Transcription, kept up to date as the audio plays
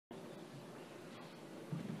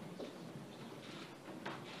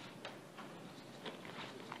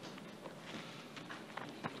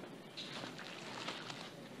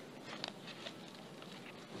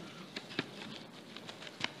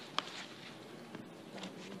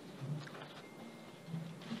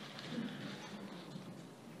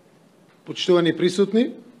Почитувани присутни,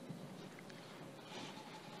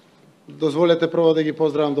 дозволете прво да ги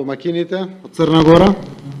поздравам домакините од Црна Гора,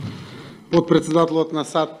 подпредседателот на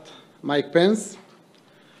САД Майк Пенс.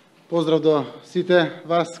 Поздрав до сите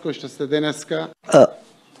вас кои што сте денеска.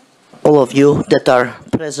 All of you that are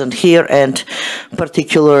present here, and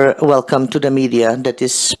particular welcome to the media that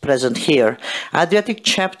is present here. Adriatic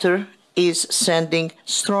chapter is sending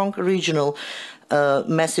strong regional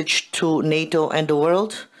message to NATO and the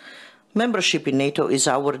world. Membership in NATO is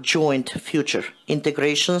our joint future.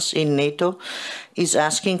 Integrations in NATO is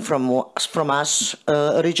asking from us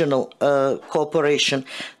regional cooperation.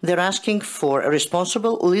 They're asking for a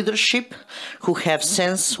responsible leadership who have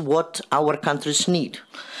sense what our countries need.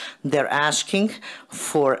 They're asking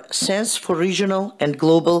for sense for regional and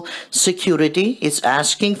global security. It's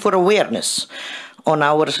asking for awareness on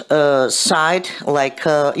our side, like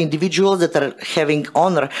individuals that are having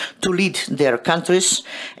honor to lead their countries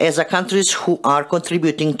as a countries who are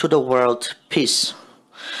contributing to the world peace.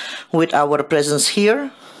 With our presence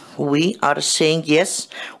here, we are saying yes,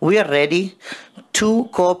 we are ready to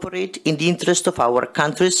cooperate in the interest of our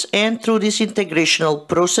countries and through these integrational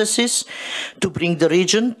processes to bring the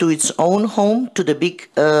region to its own home, to the big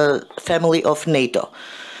family of NATO.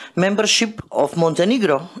 Membership of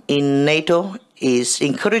Montenegro in NATO is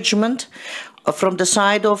encouragement from the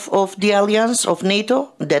side of the alliance of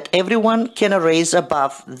NATO that everyone can raise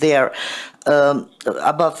above their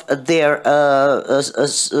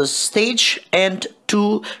stage and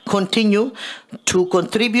to continue to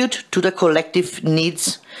contribute to the collective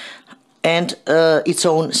needs and its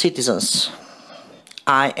own citizens.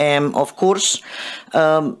 I am, of course,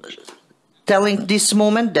 telling this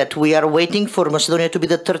moment that we are waiting for Macedonia to be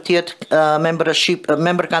the 30th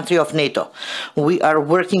member country of NATO. We are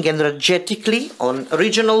working energetically on a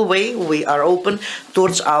regional way. We are open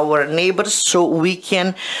towards our neighbors so we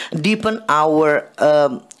can deepen our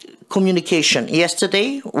communication.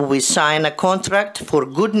 Yesterday, we signed a contract for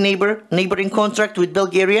good neighboring contract with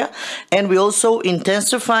Bulgaria, and we also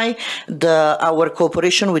intensify our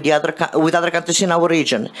cooperation with other countries in our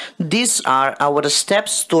region. These are our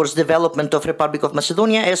steps towards development of Republic of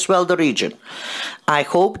Macedonia as well the region. I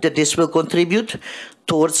hope that this will contribute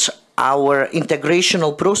towards our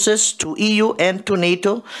integrational process to EU and to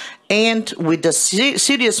NATO, and with the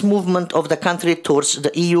serious movement of the country towards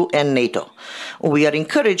the EU and NATO. We are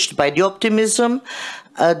encouraged by the optimism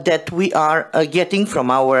that we are getting from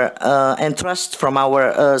our and trust from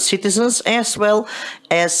our citizens, as well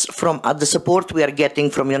as from the support we are getting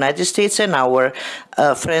from United States and our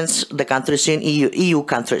friends, the countries in EU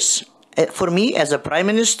countries. For me, as a Prime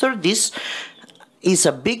Minister, this is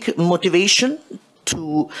a big motivation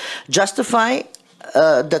to justify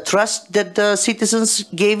the trust that the citizens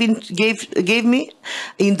gave me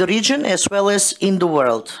in the region as well as in the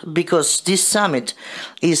world. Because this summit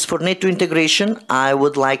is for NATO integration, I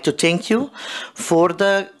would like to thank you for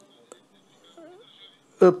the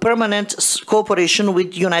permanent cooperation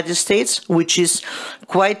with the United States, which is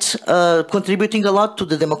quite contributing a lot to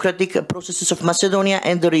the democratic processes of Macedonia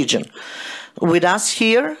and the region. With us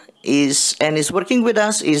here is working with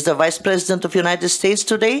us is the Vice President of the United States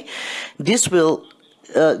today. This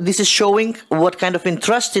is showing what kind of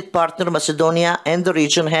entrusted partner Macedonia and the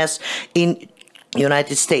region has in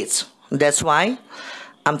United States. That's why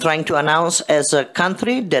I'm trying to announce as a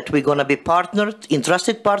country that we're going to be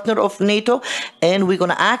entrusted partner of NATO, and we're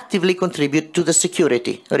going to actively contribute to the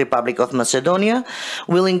security. The Republic of Macedonia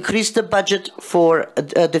will increase the budget for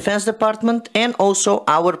Defense Department and also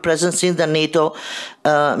our presence in the NATO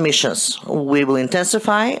missions. We will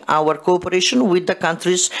intensify our cooperation with the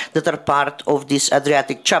countries that are part of this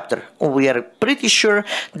Adriatic chapter. We are pretty sure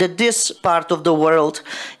that this part of the world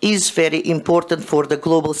is very important for the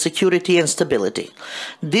global security and stability.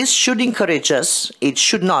 This should encourage us. It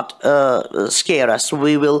should not scare us.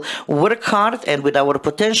 We will work hard, and with our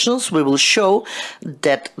potentials, we will show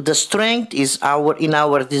that the strength is in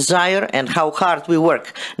our desire and how hard we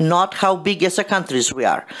work, not how big as a countries we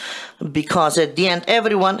are. Because at the end,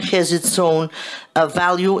 everyone has its own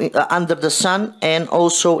value under the sun and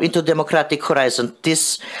also into democratic horizon.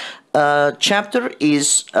 This chapter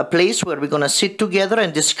is a place where we're going to sit together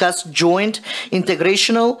and discuss joint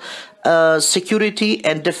integrational security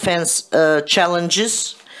and defense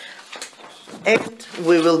challenges, and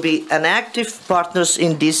we will be an active partners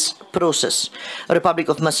in this process. Republic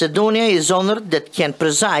of Macedonia is honored that can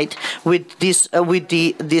preside with this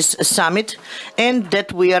summit, and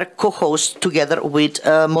that we are co-host together with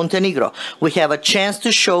Montenegro. We have a chance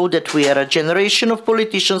to show that we are a generation of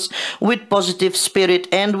politicians with positive spirit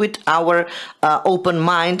and with our open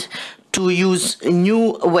mind to use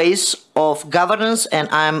new ways of governance, and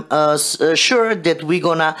I'm sure that we're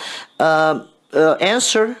gonna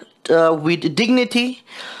answer with dignity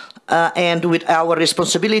and with our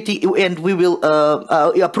responsibility, and we will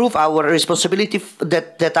approve our responsibility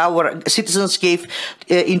that our citizens gave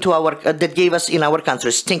that gave us in our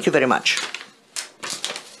countries. Thank you very much.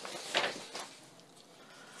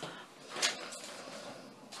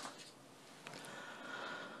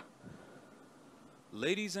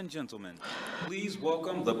 Ladies and gentlemen, please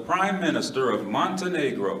welcome the Prime Minister of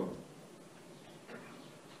Montenegro.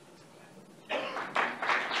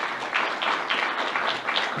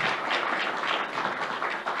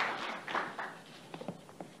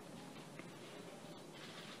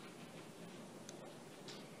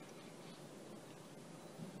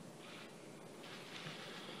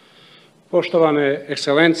 Poštovane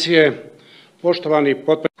ekscelencije, poštovani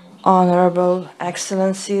potpredsjednici. Honorable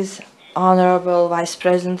Excellencies, Honorable Vice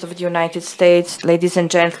President of the United States, ladies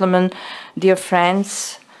and gentlemen, dear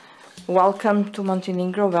friends, welcome to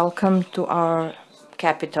Montenegro, welcome to our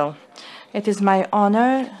capital. It is my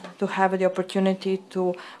honor to have the opportunity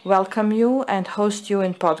to welcome you and host you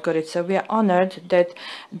in Podgorica. We are honored that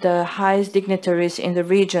the highest dignitaries in the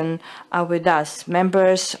region are with us,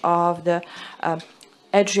 members of the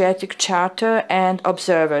Adriatic Charter and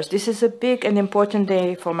observers. This is a big and important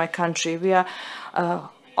day for my country. We are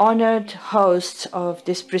honored hosts of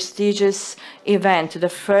this prestigious event, the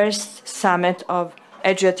first summit of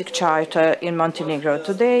Adriatic Charter in Montenegro.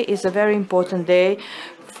 Today is a very important day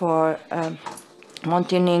for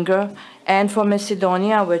Montenegro and for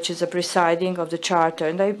Macedonia, which is a presiding of the Charter.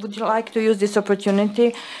 And I would like to use this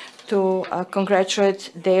opportunity to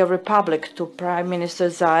congratulate their Republic, to Prime Minister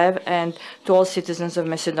Zaev and to all citizens of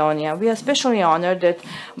Macedonia. We are especially honored that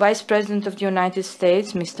Vice President of the United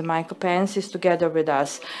States, Mr. Michael Pence, is together with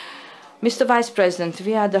us. Mr. Vice President,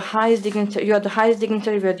 you are the highest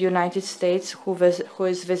dignitary of the United States who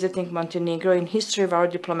is visiting Montenegro in history of our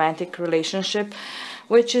diplomatic relationship,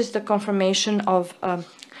 which is the confirmation of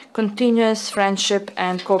continuous friendship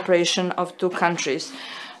and cooperation of two countries.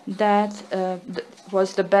 That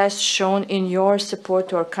was the best shown in your support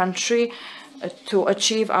to our country to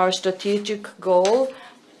achieve our strategic goal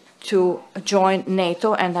to join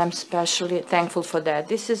NATO, and I'm especially thankful for that.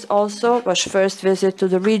 This is also your first visit to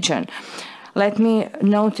the region. Let me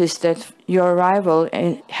notice that your arrival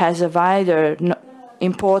has a wider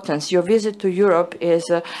importance. Your visit to Europe is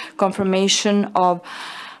a confirmation of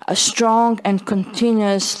a strong and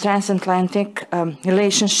continuous transatlantic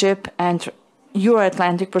relationship and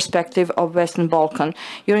Euro-Atlantic perspective of Western Balkan.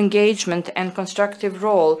 Your engagement and constructive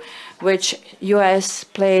role which U.S.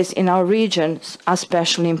 plays in our region are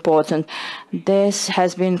especially important. This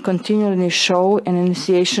has been continually shown an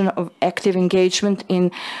initiation of active engagement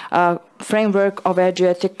in framework of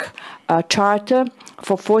Adriatic Charter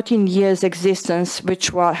for 14 years existence,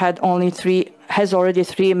 which has already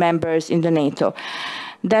three members in the NATO.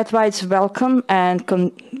 That's why it's welcome and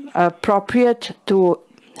appropriate to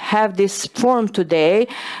have this forum today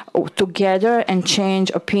together and change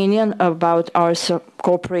opinion about our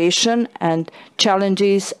cooperation and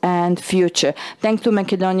challenges and future. Thanks to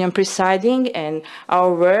Macedonian presiding and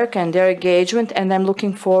our work and their engagement, and I'm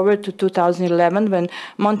looking forward to 2011 when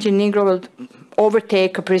Montenegro will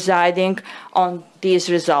overtake presiding on these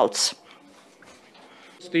results.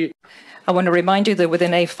 I want to remind you that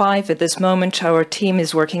within A5 at this moment, our team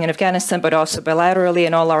is working in Afghanistan, but also bilaterally,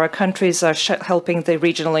 and all our countries are helping the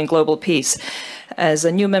regional and global peace. As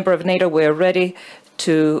a new member of NATO, we are ready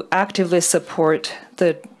to actively support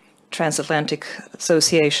the Transatlantic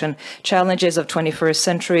Association. Challenges of 21st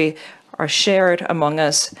century are shared among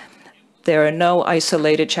us. There are no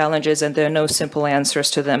isolated challenges and there are no simple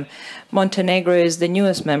answers to them. Montenegro is the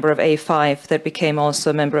newest member of A5 that became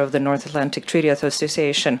also a member of the North Atlantic Treaty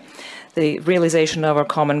Association. The realization of our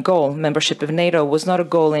common goal, membership of NATO, was not a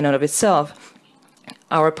goal in and of itself.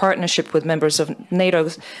 Our partnership with members of NATO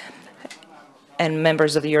and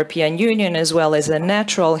members of the European Union, as well as a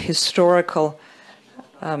natural historical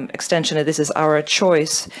extension of this is our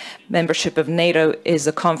choice. Membership of NATO is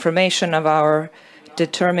a confirmation of our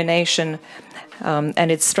determination,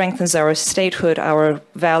 and it strengthens our statehood, our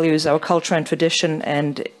values, our culture and tradition,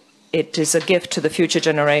 and it is a gift to the future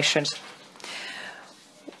generations.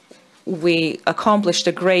 We accomplished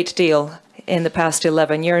a great deal in the past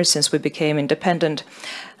 11 years since we became independent.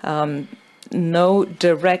 No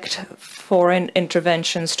direct foreign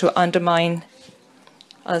interventions to undermine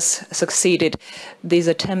us succeeded. These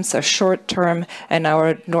attempts are short-term, and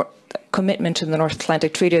our commitment to the North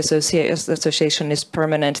Atlantic Treaty Association is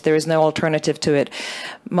permanent. There is no alternative to it.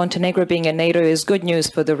 Montenegro being in NATO is good news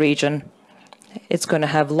for the region. It's going to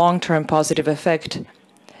have long-term positive effect,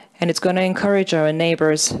 and it's going to encourage our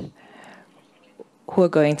neighbors who are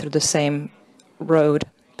going through the same road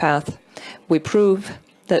path. We prove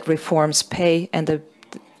that reforms pay and that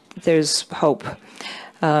there's hope.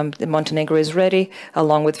 Montenegro is ready,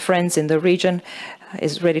 along with friends in the region,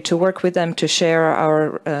 is ready to work with them to share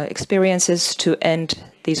our experiences to end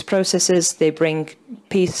these processes. They bring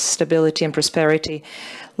peace, stability, and prosperity.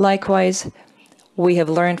 Likewise, we have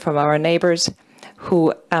learned from our neighbors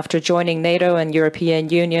who, after joining NATO and European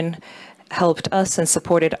Union, helped us and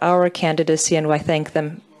supported our candidacy, and I thank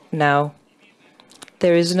them now.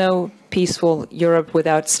 There is no peaceful Europe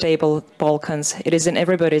without stable Balkans. It is in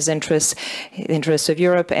everybody's interest, the interest of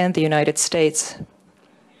Europe and the United States.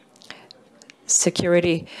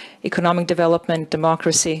 Security, economic development,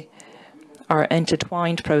 democracy are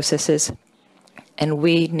intertwined processes, and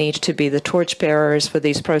we need to be the torchbearers for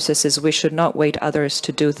these processes. We should not wait others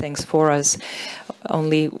to do things for us.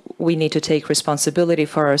 Only we need to take responsibility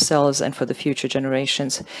for ourselves and for the future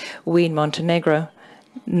generations. We in Montenegro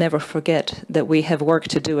never forget that we have work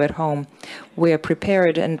to do at home. We are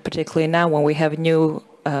prepared, and particularly now when we have new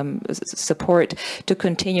support, to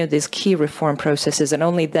continue these key reform processes, and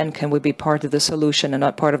only then can we be part of the solution and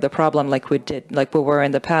not part of the problem like we were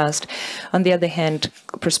in the past. On the other hand,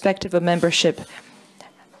 perspective of membership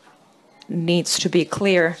needs to be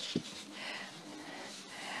clear.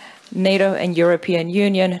 NATO and European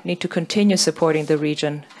Union need to continue supporting the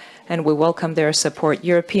region, and we welcome their support.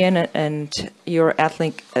 European and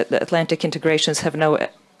Atlantic integrations have no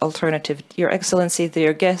alternative. Your Excellency,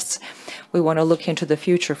 dear guests, we want to look into the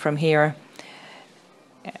future from here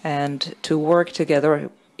and to work together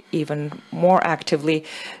even more actively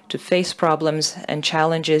to face problems and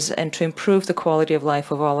challenges and to improve the quality of life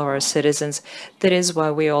of all of our citizens. That is why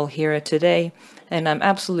we're all here today. And I'm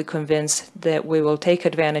absolutely convinced that we will take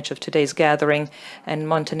advantage of today's gathering, and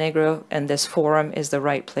Montenegro and this forum is the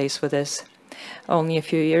right place for this. Only a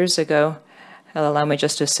few years ago, allow me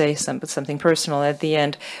just to say something personal at the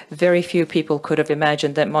end, very few people could have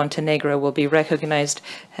imagined that Montenegro will be recognized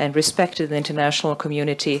and respected in the international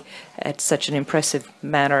community at such an impressive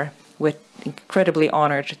manner. We're incredibly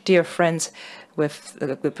honored. Dear friends, we're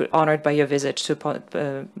honored by your visit to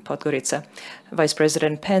Podgorica. Vice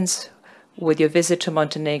President Pence, with your visit to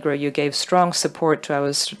Montenegro, you gave strong support to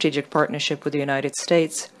our strategic partnership with the United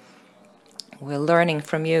States. We're learning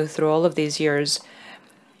from you through all of these years.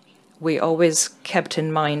 We always kept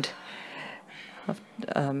in mind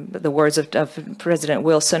the words of President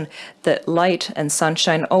Wilson, that light and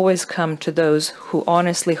sunshine always come to those who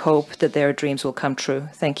honestly hope that their dreams will come true.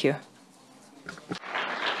 Thank you.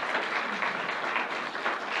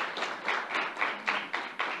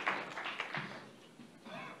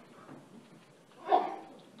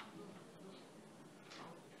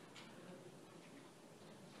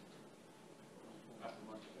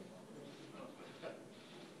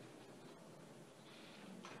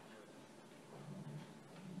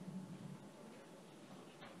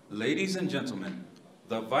 Ladies and gentlemen,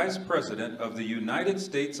 the Vice President of the United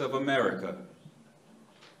States of America.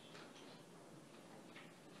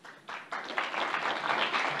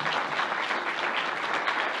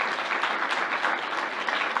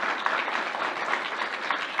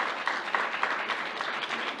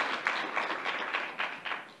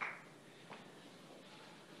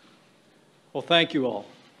 Well, thank you all.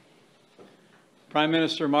 Prime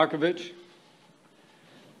Minister Markovic,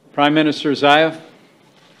 Prime Minister Zaev,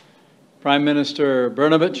 Prime Minister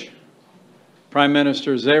Brnovich, Prime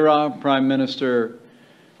Minister Zera, Prime Minister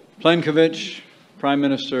Plenković, Prime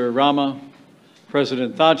Minister Rama,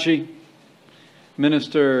 President Thaci,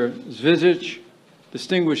 Minister Zvizic,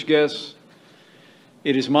 distinguished guests,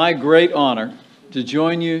 it is my great honor to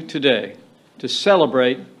join you today to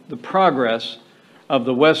celebrate the progress of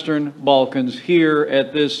the Western Balkans here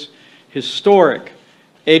at this historic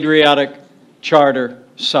Adriatic Charter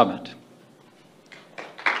Summit.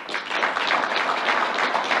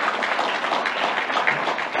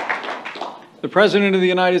 The President of the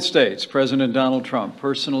United States, President Donald Trump,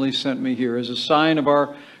 personally sent me here as a sign of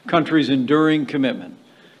our country's enduring commitment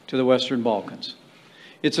to the Western Balkans.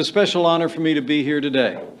 It's a special honor for me to be here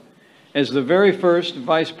today as the very first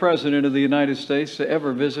Vice President of the United States to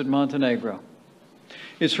ever visit Montenegro.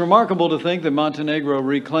 It's remarkable to think that Montenegro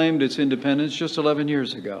reclaimed its independence just 11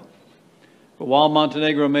 years ago. But while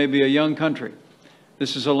Montenegro may be a young country,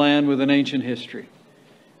 this is a land with an ancient history,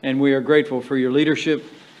 and we are grateful for your leadership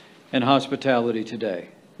and hospitality today,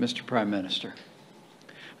 Mr. Prime Minister.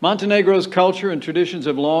 Montenegro's culture and traditions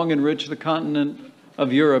have long enriched the continent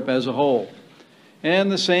of Europe as a whole, and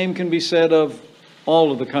the same can be said of all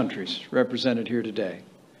of the countries represented here today.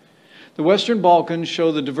 The Western Balkans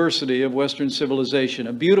show the diversity of Western civilization,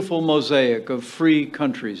 a beautiful mosaic of free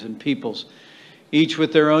countries and peoples, each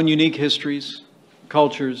with their own unique histories,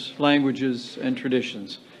 cultures, languages, and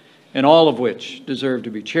traditions, and all of which deserve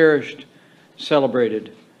to be cherished,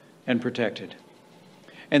 celebrated, and protected.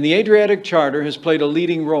 And the Adriatic Charter has played a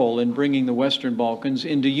leading role in bringing the Western Balkans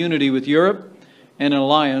into unity with Europe and an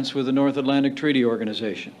alliance with the North Atlantic Treaty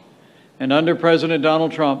Organization. And under President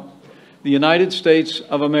Donald Trump, the United States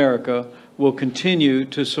of America will continue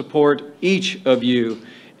to support each of you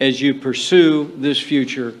as you pursue this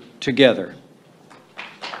future together.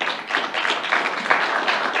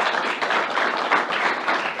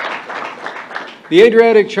 The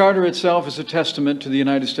Adriatic Charter itself is a testament to the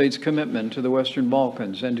United States' commitment to the Western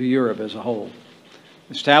Balkans and to Europe as a whole.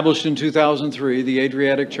 Established in 2003, the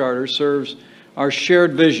Adriatic Charter serves our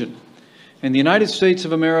shared vision, and the United States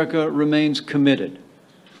of America remains committed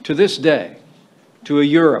to this day to a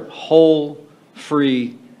Europe whole,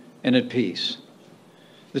 free, and at peace.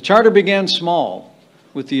 The Charter began small,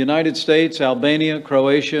 with the United States, Albania,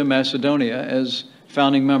 Croatia, Macedonia as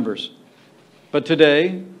founding members. But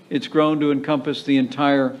today, it's grown to encompass the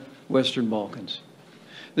entire Western Balkans.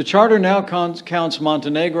 The Charter now counts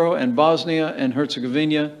Montenegro and Bosnia and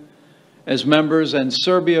Herzegovina as members and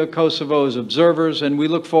Serbia, Kosovo as observers, and we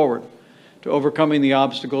look forward to overcoming the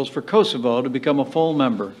obstacles for Kosovo to become a full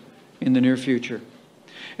member in the near future.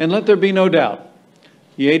 And let there be no doubt,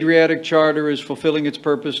 the Adriatic Charter is fulfilling its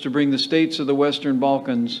purpose to bring the states of the Western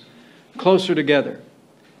Balkans closer together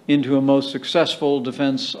into a most successful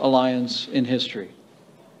defense alliance in history,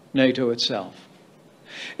 NATO itself.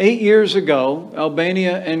 8 years ago,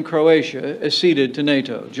 Albania and Croatia acceded to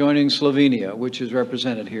NATO, joining Slovenia, which is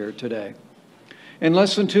represented here today. And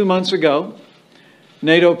less than 2 months ago,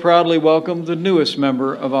 NATO proudly welcomed the newest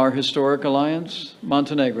member of our historic alliance,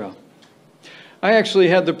 Montenegro. I actually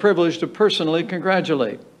had the privilege to personally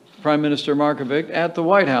congratulate Prime Minister Markovic at the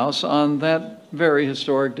White House on that very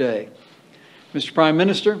historic day. Mr. Prime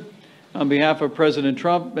Minister, on behalf of President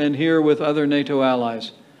Trump and here with other NATO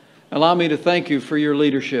allies, allow me to thank you for your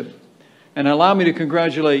leadership, and allow me to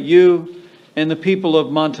congratulate you and the people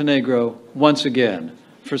of Montenegro once again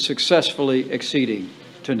for successfully acceding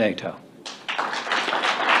to NATO.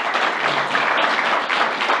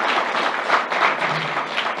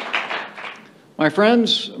 My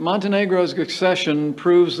friends, Montenegro's accession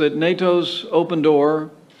proves that NATO's open door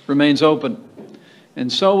remains open,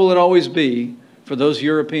 and so will it always be for those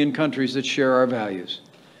European countries that share our values,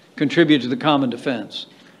 contribute to the common defense,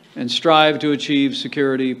 and strive to achieve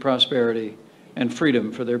security, prosperity, and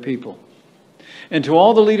freedom for their people. And to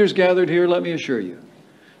all the leaders gathered here, let me assure you,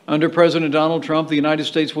 under President Donald Trump, the United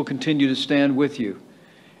States will continue to stand with you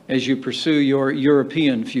as you pursue your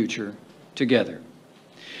European future together.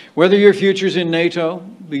 Whether your future's in NATO,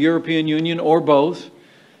 the European Union, or both,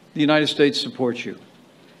 the United States supports you,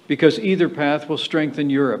 because either path will strengthen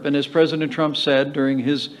Europe. And as President Trump said during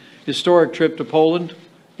his historic trip to Poland,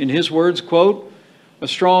 in his words, quote, "A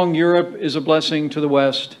strong Europe is a blessing to the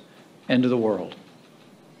West and to the world."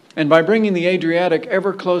 And by bringing the Adriatic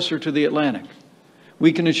ever closer to the Atlantic,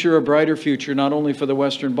 we can ensure a brighter future not only for the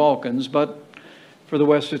Western Balkans, but for the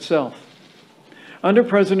West itself. Under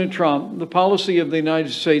President Trump, the policy of the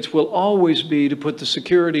United States will always be to put the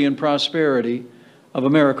security and prosperity of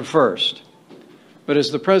America first. But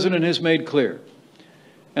as the President has made clear,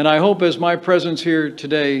 and I hope as my presence here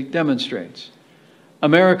today demonstrates,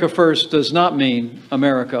 America first does not mean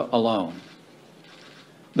America alone.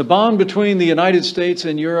 The bond between the United States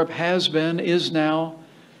and Europe has been, is now,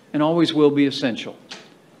 and always will be essential,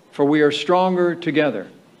 for we are stronger together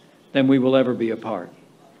than we will ever be apart.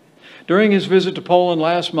 During his visit to Poland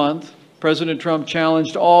last month, President Trump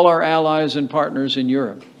challenged all our allies and partners in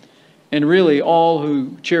Europe, and really all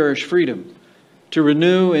who cherish freedom, to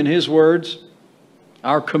renew, in his words,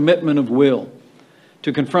 our commitment of will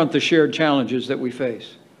to confront the shared challenges that we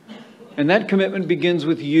face. And that commitment begins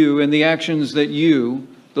with you and the actions that you,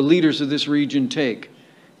 the leaders of this region, take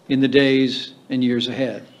in the days and years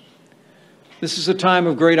ahead. This is a time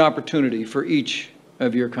of great opportunity for each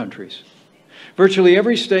of your countries. Virtually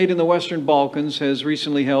every state in the Western Balkans has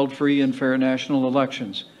recently held free and fair national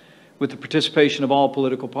elections with the participation of all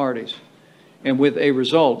political parties and with a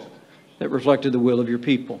result that reflected the will of your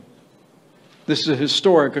people. This is a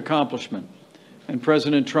historic accomplishment, and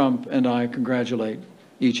President Trump and I congratulate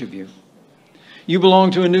each of you. You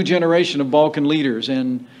belong to a new generation of Balkan leaders,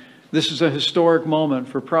 and this is a historic moment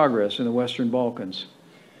for progress in the Western Balkans.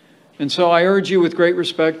 And so I urge you with great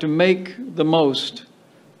respect to make the most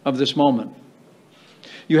of this moment.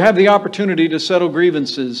 You have the opportunity to settle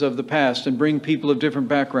grievances of the past and bring people of different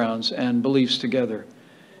backgrounds and beliefs together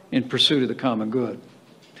in pursuit of the common good.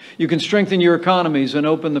 You can strengthen your economies and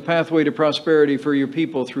open the pathway to prosperity for your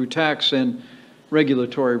people through tax and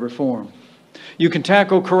regulatory reform. You can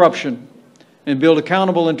tackle corruption and build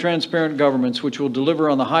accountable and transparent governments which will deliver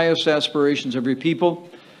on the highest aspirations of your people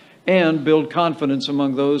and build confidence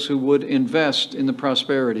among those who would invest in the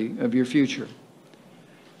prosperity of your future.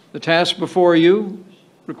 The task before you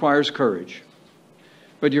requires courage,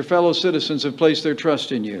 but your fellow citizens have placed their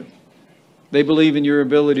trust in you. They believe in your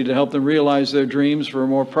ability to help them realize their dreams for a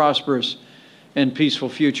more prosperous and peaceful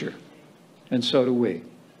future, and so do we.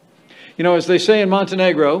 You know, as they say in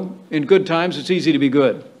Montenegro, in good times it's easy to be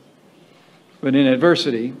good, but in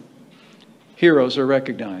adversity, heroes are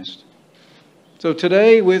recognized. So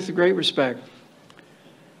today, with great respect,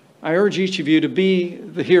 I urge each of you to be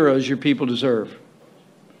the heroes your people deserve.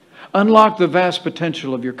 Unlock the vast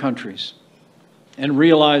potential of your countries and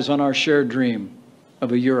realize on our shared dream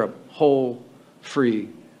of a Europe whole, free,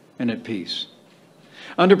 and at peace.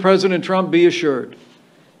 Under President Trump, be assured,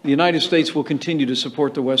 the United States will continue to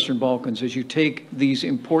support the Western Balkans as you take these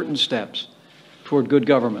important steps toward good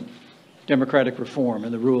government, democratic reform,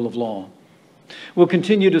 and the rule of law. We'll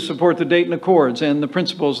continue to support the Dayton Accords and the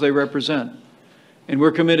principles they represent, and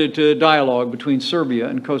we're committed to dialogue between Serbia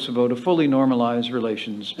and Kosovo to fully normalize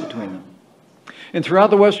relations between them. And throughout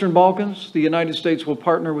the Western Balkans, the United States will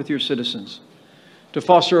partner with your citizens to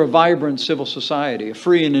foster a vibrant civil society, a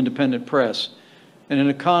free and independent press, and an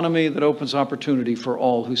economy that opens opportunity for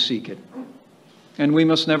all who seek it. And we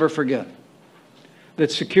must never forget that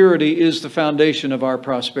security is the foundation of our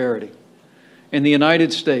prosperity. And the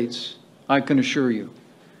United States, I can assure you,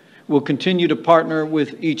 will continue to partner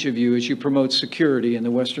with each of you as you promote security in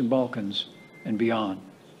the Western Balkans and beyond.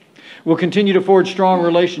 We'll continue to forge strong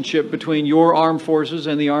relationship between your armed forces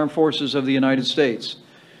and the armed forces of the United States,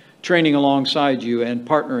 training alongside you and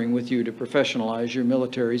partnering with you to professionalize your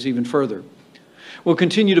militaries even further. We'll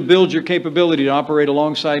continue to build your capability to operate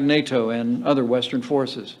alongside NATO and other Western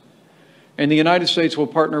forces. And the United States will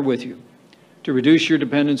partner with you to reduce your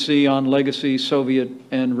dependency on legacy Soviet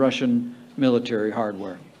and Russian military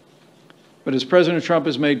hardware. But as President Trump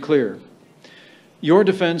has made clear, your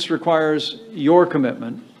defense requires your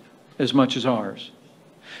commitment as much as ours.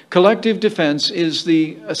 Collective defense is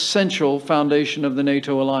the essential foundation of the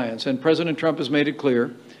NATO alliance, and President Trump has made it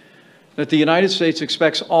clear that the United States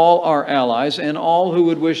expects all our allies and all who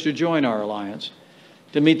would wish to join our alliance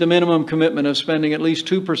to meet the minimum commitment of spending at least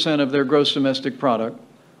 2% of their gross domestic product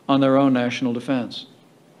on their own national defense.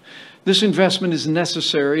 This investment is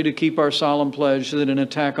necessary to keep our solemn pledge that an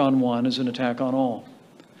attack on one is an attack on all.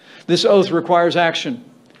 This oath requires action,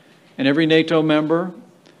 and every NATO member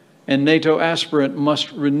and NATO aspirant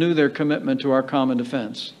must renew their commitment to our common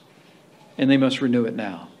defense, and they must renew it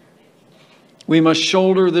now. We must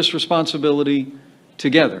shoulder this responsibility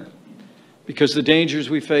together because the dangers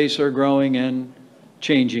we face are growing and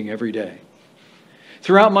changing every day.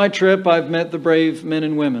 Throughout my trip, I've met the brave men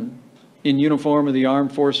and women in uniform of the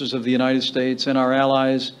armed forces of the United States and our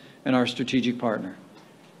allies and our strategic partner.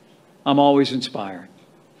 I'm always inspired.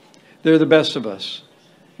 They're the best of us.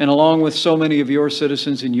 And along with so many of your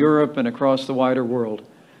citizens in Europe and across the wider world,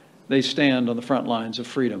 they stand on the front lines of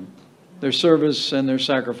freedom. Their service and their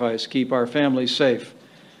sacrifice keep our families safe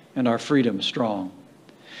and our freedom strong.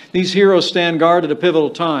 These heroes stand guard at a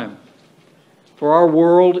pivotal time, for our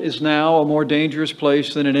world is now a more dangerous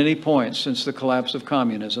place than at any point since the collapse of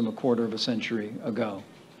communism a quarter of a century ago.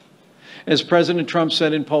 As President Trump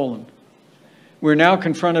said in Poland, we're now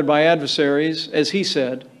confronted by adversaries, as he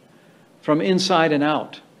said, from inside and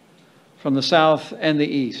out, from the South and the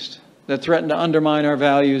East, that threaten to undermine our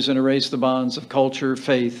values and erase the bonds of culture,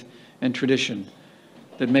 faith, and tradition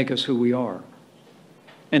that make us who we are.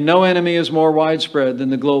 And no enemy is more widespread than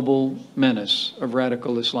the global menace of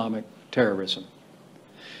radical Islamic terrorism.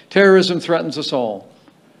 Terrorism threatens us all,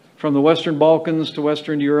 from the Western Balkans to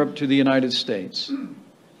Western Europe to the United States.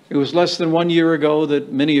 It was less than 1 year ago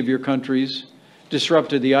that many of your countries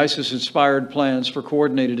disrupted the ISIS-inspired plans for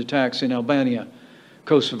coordinated attacks in Albania,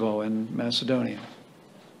 Kosovo, and Macedonia.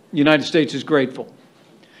 The United States is grateful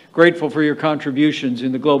for your contributions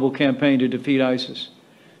in the global campaign to defeat ISIS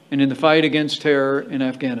and in the fight against terror in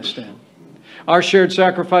Afghanistan. Our shared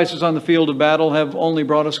sacrifices on the field of battle have only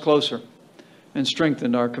brought us closer and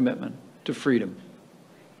strengthened our commitment to freedom.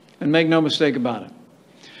 And make no mistake about it,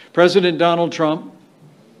 President Donald Trump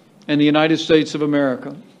and the United States of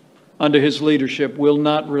America, under his leadership, will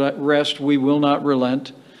not rest, we will not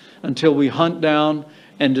relent until we hunt down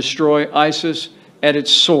and destroy ISIS at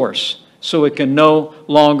its source, so it can no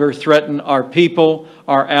longer threaten our people,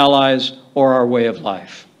 our allies, or our way of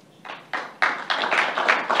life.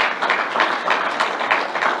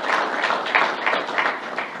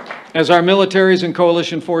 As our militaries and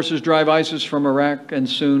coalition forces drive ISIS from Iraq and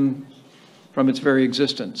soon from its very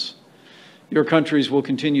existence, your countries will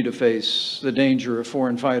continue to face the danger of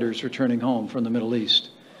foreign fighters returning home from the Middle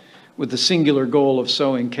East with the singular goal of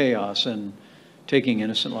sowing chaos and taking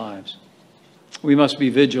innocent lives. We must be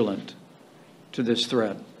vigilant to this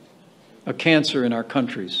threat, a cancer in our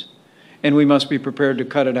countries, and we must be prepared to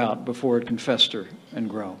cut it out before it can fester and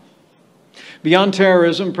grow. Beyond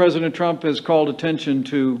terrorism, President Trump has called attention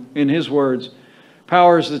to, in his words,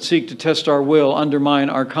 powers that seek to test our will, undermine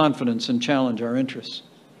our confidence, and challenge our interests.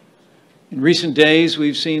 In recent days,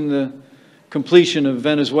 we've seen the completion of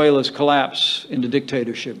Venezuela's collapse into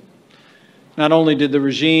dictatorship. Not only did the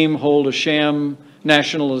regime hold a sham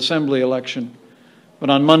National Assembly election, but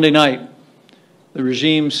on Monday night, the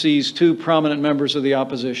regime seized two prominent members of the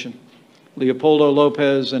opposition, Leopoldo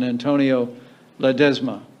Lopez and Antonio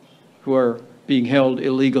Ledesma, who are being held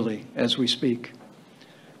illegally as we speak.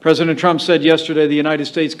 President Trump said yesterday the United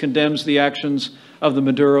States condemns the actions of the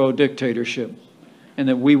Maduro dictatorship and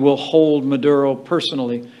that we will hold Maduro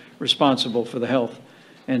personally responsible for the health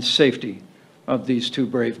and safety of these two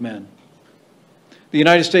brave men. The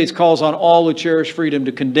United States calls on all who cherish freedom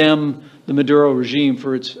to condemn the Maduro regime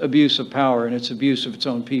for its abuse of power and its abuse of its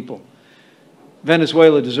own people.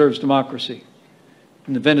 Venezuela deserves democracy,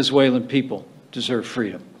 and the Venezuelan people deserve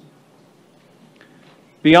freedom.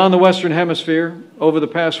 Beyond the Western Hemisphere, over the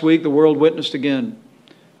past week, the world witnessed again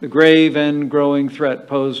the grave and growing threat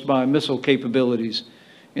posed by missile capabilities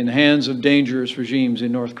in the hands of dangerous regimes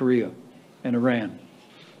in North Korea and Iran.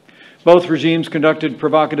 Both regimes conducted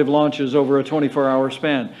provocative launches over a 24-hour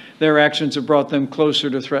span. Their actions have brought them closer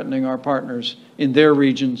to threatening our partners in their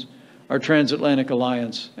regions, our transatlantic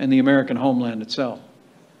alliance, and the American homeland itself.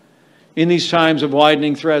 In these times of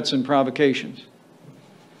widening threats and provocations,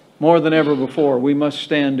 more than ever before, we must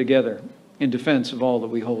stand together in defense of all that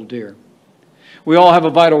we hold dear. We all have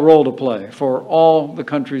a vital role to play, for all the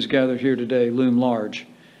countries gathered here today loom large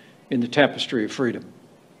in the tapestry of freedom.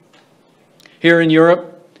 Here in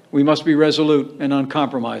Europe, we must be resolute and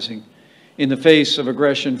uncompromising in the face of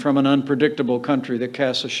aggression from an unpredictable country that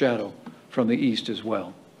casts a shadow from the East as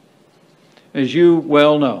well. As you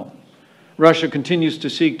well know, Russia continues to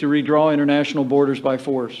seek to redraw international borders by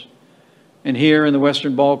force. And here in the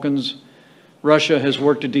Western Balkans, Russia has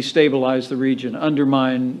worked to destabilize the region,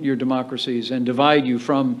 undermine your democracies, and divide you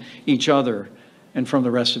from each other and from the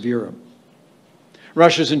rest of Europe.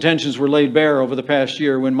 Russia's intentions were laid bare over the past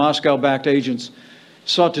year when Moscow-backed agents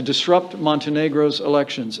sought to disrupt Montenegro's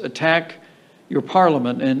elections, attack your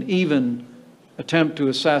parliament, and even attempt to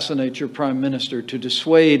assassinate your prime minister to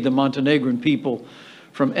dissuade the Montenegrin people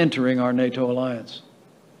from entering our NATO alliance.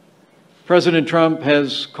 President Trump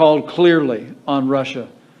has called clearly on Russia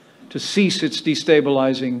to cease its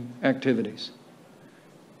destabilizing activities.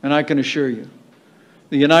 And I can assure you,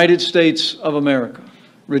 the United States of America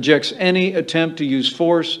rejects any attempt to use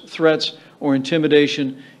force, threats, or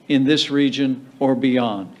intimidation in this region or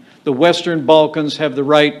beyond. The Western Balkans have the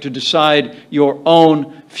right to decide your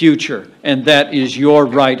own future, and that is your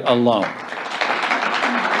right alone.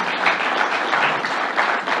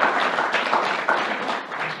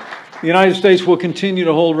 The United States will continue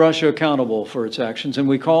to hold Russia accountable for its actions, and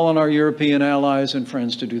we call on our European allies and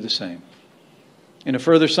friends to do the same. In a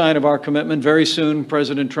further sign of our commitment, very soon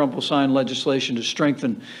President Trump will sign legislation to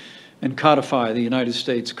strengthen and codify the United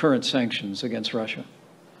States' current sanctions against Russia.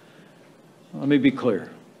 Let me be clear.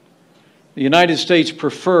 The United States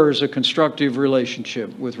prefers a constructive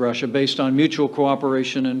relationship with Russia based on mutual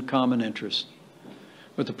cooperation and common interests.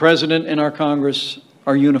 But the President and our Congress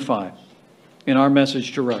are unified in our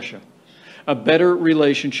message to Russia. A better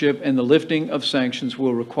relationship and the lifting of sanctions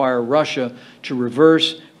will require Russia to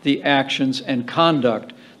reverse the actions and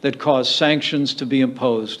conduct that caused sanctions to be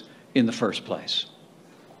imposed in the first place.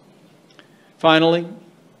 Finally,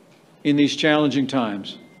 in these challenging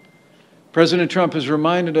times, President Trump has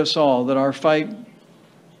reminded us all that our fight,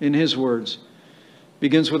 in his words,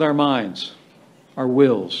 begins with our minds, our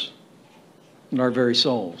wills, and our very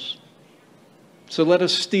souls. So let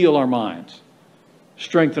us steel our minds,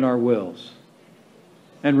 strengthen our wills,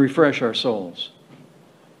 and refresh our souls.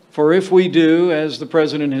 For if we do, as the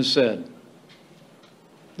President has said,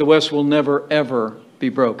 the West will never, ever be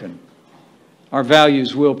broken. Our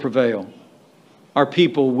values will prevail. Our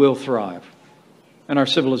people will thrive. And our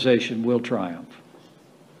civilization will triumph.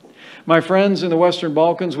 My friends in the Western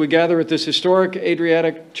Balkans, we gather at this historic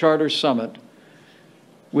Adriatic Charter Summit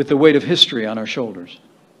with the weight of history on our shoulders.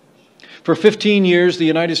 For 15 years, the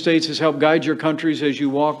United States has helped guide your countries as you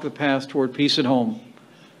walk the path toward peace at home,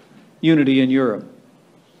 unity in Europe,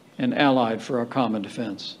 and allied for our common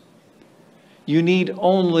defense. You need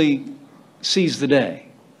only seize the day.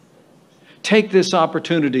 Take this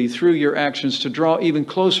opportunity through your actions to draw even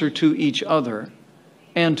closer to each other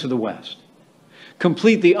and to the West.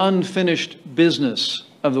 Complete the unfinished business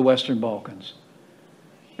of the Western Balkans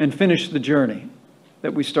and finish the journey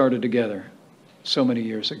that we started together so many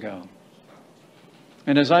years ago.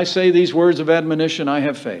 And as I say these words of admonition, I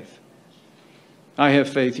have faith. I have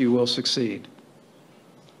faith you will succeed.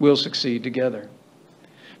 We'll succeed together.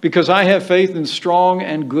 Because I have faith in strong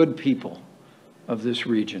and good people of this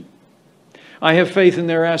region. I have faith in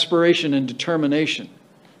their aspiration and determination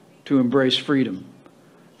to embrace freedom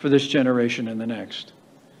for this generation and the next.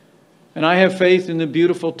 And I have faith in the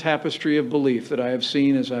beautiful tapestry of belief that I have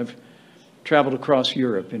seen as I've traveled across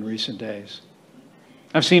Europe in recent days.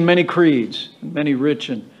 I've seen many creeds, many rich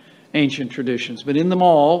and ancient traditions, but in them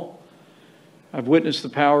all, I've witnessed the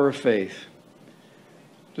power of faith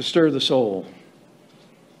to stir the soul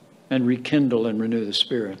and rekindle and renew the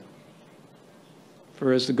spirit.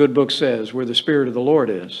 For as the good book says, where the Spirit of the Lord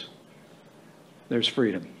is, there's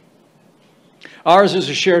freedom. Ours is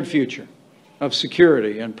a shared future of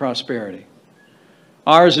security and prosperity.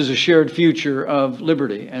 Ours is a shared future of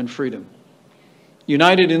liberty and freedom.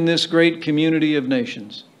 United in this great community of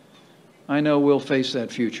nations, I know we'll face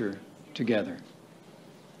that future together.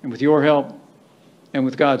 And with your help and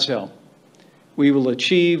with God's help, we will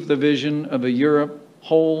achieve the vision of a Europe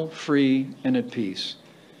whole, free, and at peace.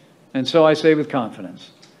 And so I say with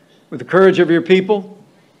confidence, with the courage of your people,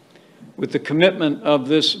 with the commitment of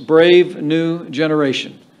this brave new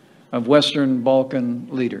generation of Western Balkan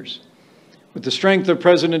leaders, with the strength of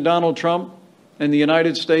President Donald Trump and the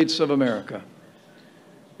United States of America,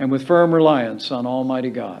 and with firm reliance on Almighty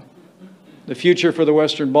God, the future for the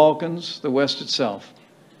Western Balkans, the West itself,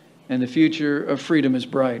 and the future of freedom is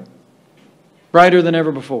bright, brighter than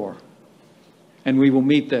ever before. And we will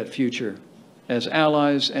meet that future as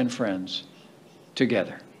allies and friends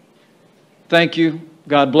together. Thank you.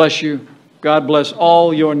 God bless you. God bless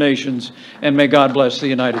all your nations, and may God bless the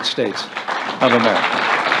United States of America.